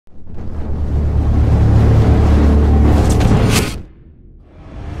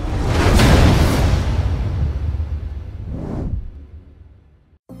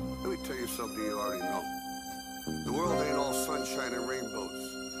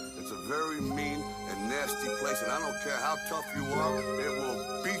very mean and nasty place, and I don't care how tough you are, it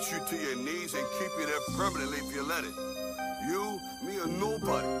will beat you to your knees and keep you there permanently if you let it. You, me, or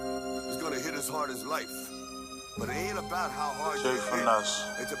nobody is gonna hit as hard as life. But it ain't about how hard you hit.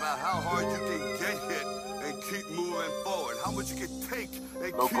 It's about how hard you can get hit and keep moving forward. How much you can take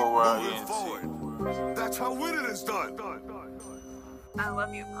and keep moving forward. That's how winning is done. I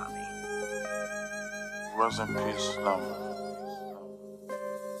love you, Bobby. Rest in peace, Slum.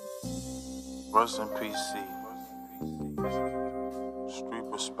 Rest in peace, C.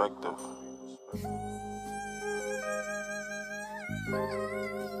 Street perspective.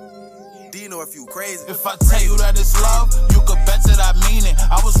 Do you know if you crazy? If I tell you that it's love, you could bet that I mean it.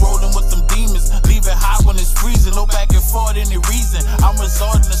 I was rolling with them demons, leave it hot when it's freezing. No back and forth any reason. I'm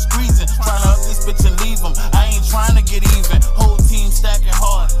resorting to squeezing, trying to up this bitch and leave him. I ain't trying to get even. Whole team stacking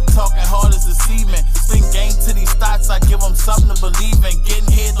hard, talking hard as a seaman. Spin game to these thoughts, I give them something to believe in. Getting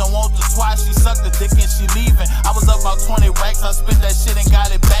hit, don't want the twice, she sucked the dick and she leaving. I was up about 20 racks, I spent that shit and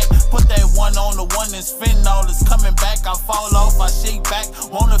got it back. Put that one on the one and spin all it's coming back. I fall off, I shake back,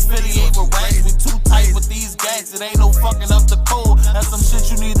 won't affiliate with racks. We too tight with these gags, it ain't no fucking up the code. That's some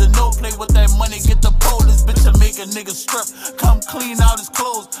shit you need to know. Play with that money, get the pole. This bitch will make a nigga strip. Come clean out his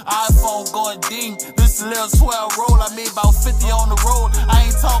clothes. iPhone going ding. This little 12 roll, I made about 50 on the road. I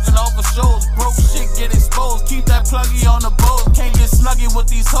ain't talking off of shows. Broke shit get exposed. Keep that pluggy on the boat. Can't get snuggy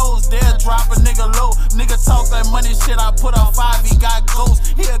with these hoes. They'll drop a nigga low. Nigga talk that money shit. I put out 5, he got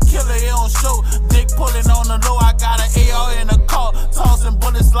ghosts. He a killer, he don't show. Dick pulling on the low. I got an AR in the car. Tossing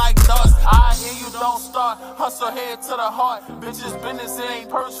bullets like darts. I hear you don't start. Hustle head to the heart. Bitches business, it ain't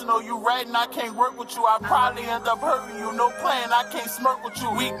personal. You ratting, I can't work with you. I probably end up hurting you. No plan, I can't smirk with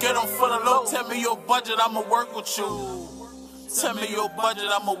you. We get them for the low. Tell me your budget, I'ma work with you. Tell me your budget,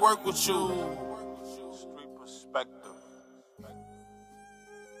 I'ma work with you. Street perspective.